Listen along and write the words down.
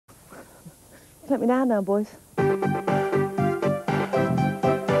Let me down now, boys.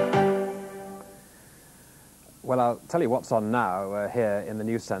 Well, I'll tell you what's on now here in the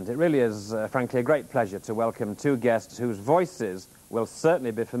news centre. It really is, frankly, a great pleasure to welcome two guests whose voices will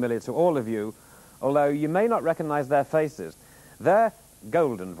certainly be familiar to all of you, although you may not recognise their faces. Their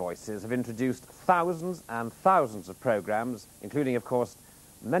golden voices have introduced thousands and thousands of programmes, including, of course,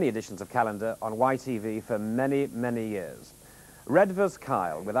 many editions of Calendar on YTV for many, many years. Redvers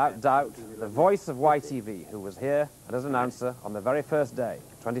Kyle, without doubt, the voice of YTV, who was here as announcer on the very first day,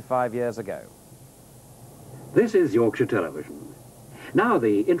 25 years ago. This is Yorkshire Television. Now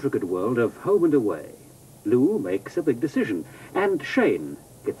the intricate world of home and away. Lou makes a big decision, and Shane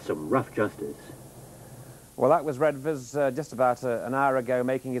gets some rough justice. Well, that was Redvers just about an hour ago,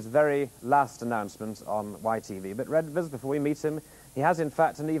 making his very last announcement on YTV. But Redvers, before we meet him, he has, in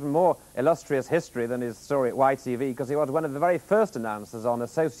fact, an even more illustrious history than his story at YTV, because he was one of the very first announcers on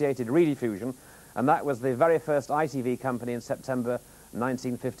Associated Rediffusion, and that was the very first ITV company in September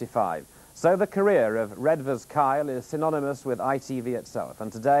 1955. So the career of Redvers Kyle is synonymous with ITV itself.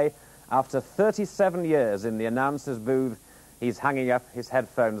 And today, after 37 years in the announcer's booth, he's hanging up his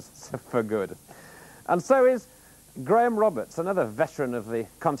headphones for good. And so is Graham Roberts, another veteran of the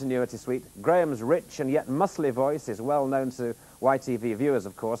continuity suite. Graham's rich and yet muscly voice is well known to YTV viewers,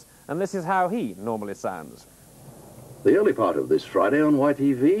 of course, and this is how he normally sounds. The early part of this Friday on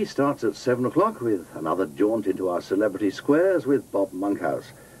YTV starts at 7 o'clock with another jaunt into our celebrity squares with Bob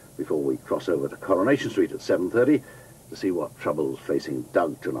Monkhouse, before we cross over to Coronation Street at 7:30 to see what trouble's facing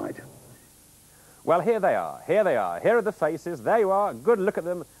Doug tonight. Well, here they are, here they are. Here are the faces, there you are, good look at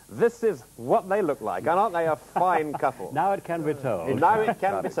them. This is what they look like, and aren't they a fine couple? Now it can be told. Now it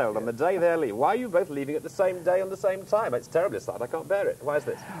can be told, on the day they leave. Why are you both leaving at the same day on the same time? It's terribly sad, I can't bear it. Why is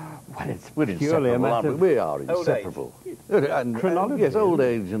this? Well, it's purely a matter of... We are Old age. inseparable. Chronology. Yes, old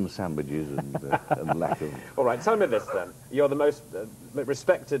age and sandwiches and lack of... All right, tell me this then. You're the most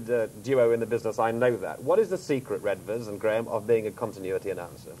respected duo in the business, I know that. What is the secret, Redvers and Graham, of being a continuity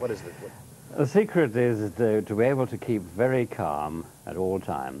announcer? What is it? The secret is to be able to keep very calm at all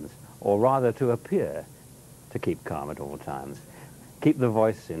times, or rather to appear to keep calm at all times. Keep the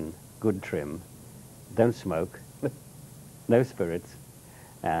voice in good trim, don't smoke, no spirits,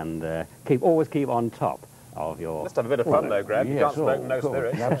 and always keep on top of your... Must have a bit of fun though, Graham. You can't smoke, no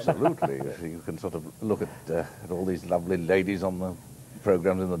spirits. Absolutely. You can sort of look at all these lovely ladies on the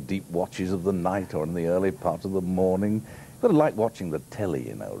programmes in the deep watches of the night or in the early part of the morning. Sort of like watching the telly,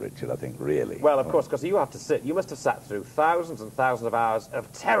 you know, Richard, I think, really. Well, of course, because you have to sit. You must have sat through thousands and thousands of hours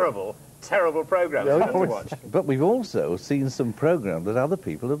of terrible, terrible programmes to watch. But we've also seen some programmes that other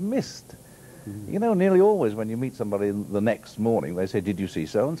people have missed. You know, nearly always when you meet somebody the next morning, they say, did you see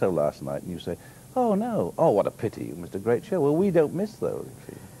so-and-so last night? And you say, oh, no. Oh, what a pity. You missed a great show. Well, we don't miss those.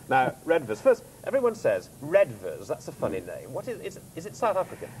 Now, Redvers. First, everyone says Redvers. That's a funny name. What is it South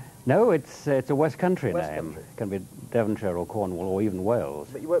African? No, it's a West Country West name. Country. It can be Devonshire or Cornwall or even Wales.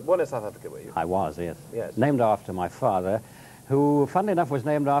 But you were born in South Africa, were you? I was, yes. Yes. Named after my father, who, funnily enough, was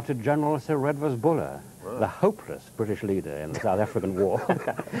named after General Sir Redvers Buller, the hopeless British leader in the South African War.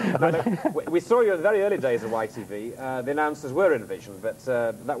 We saw you in the very early days of YTV. The announcers were in Vision, but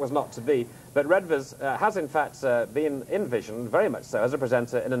that was not to be. But Redvers has, in fact, been in Vision, very much so, as a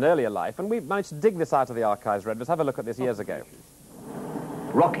presenter in an earlier life. And we managed to dig this out of the archives, Redvers. Have a look at this years ago.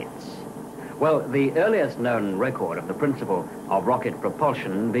 Rockets. Well, the earliest known record of the principle of rocket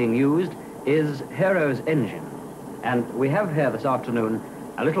propulsion being used is Hero's engine. And we have here this afternoon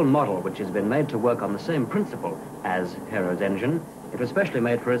a little model which has been made to work on the same principle as Hero's engine. It was specially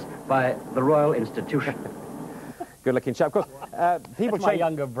made for us by the Royal Institution. Good-looking chap. Of course, people That's my change.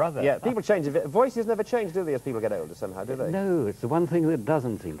 younger brother. Yeah, people change. Voices never change, do they, as people get older somehow, do they? No, it's the one thing that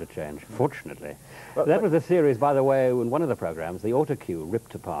doesn't seem to change, fortunately. Well, that was a series, by the way, in one of the programmes, the autocue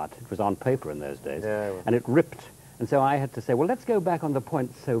ripped apart. It was on paper in those days. Yeah, well. And it ripped. And so I had to say, well, let's go back on the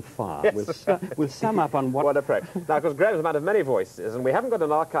point so far. Yes. We'll sum up on what... What a pro. Now, of course, Graham's a man of many voices, and we haven't got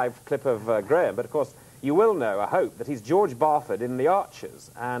an archive clip of Graham, but, of course, you will know, I hope, that he's George Barford in The Archers,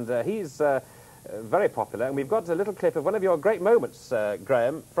 and he's very popular, and we've got a little clip of one of your great moments,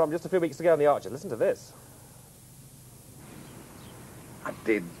 Graham, from just a few weeks ago in The Archers. Listen to this. I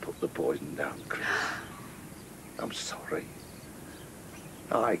did put the poison down, Chris. I'm sorry.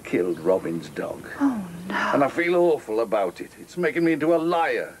 I killed Robin's dog. Oh, no. And I feel awful about it. It's making me into a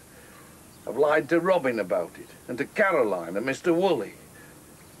liar. I've lied to Robin about it, and to Caroline and Mr. Woolley.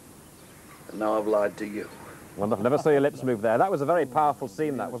 And now I've lied to you. Wonderful. Never saw your lips move there. That was a very powerful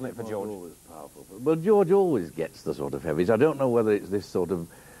scene, that, wasn't it, for George? Always powerful. Well, George always gets the sort of heavies. I don't know whether it's this sort of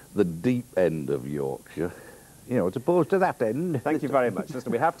the deep end of Yorkshire, you know, as opposed to that end. Thank you very much.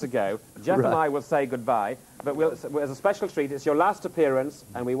 Listen, we have to go. Jeff and I will say goodbye, but as a special treat, it's your last appearance,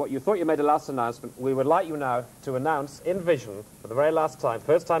 and you thought you made a last announcement. We would like you now to announce in Vision, for the very last time,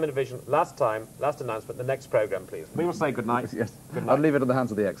 first time in Vision, last announcement, the next programme, please. We will say good night. Yes. Good night. I'll leave it in the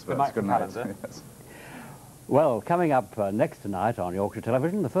hands of the experts. Good night. Yes. Well, coming up next tonight on Yorkshire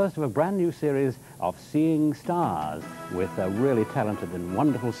Television, the first of a brand new series of Seeing Stars with a really talented and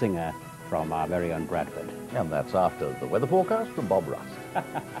wonderful singer from our very own Bradford. And that's after the weather forecast from Bob Rust.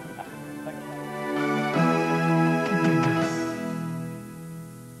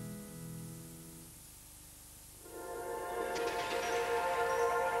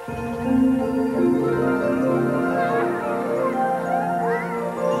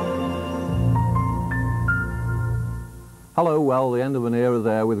 Hello, well, the end of an era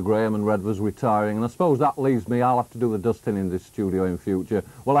there with Graham and Redvers retiring, and I suppose that leaves me. I'll have to do the dusting in this studio in future.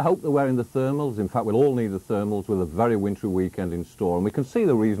 Well, I hope they're wearing the thermals. In fact, we'll all need the thermals with a very wintry weekend in store, and we can see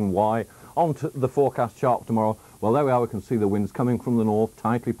the reason why. On to the forecast chart tomorrow. Well, there we are. We can see the winds coming from the north,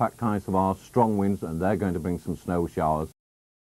 tightly packed ice of ours, strong winds, and they're going to bring some snow showers.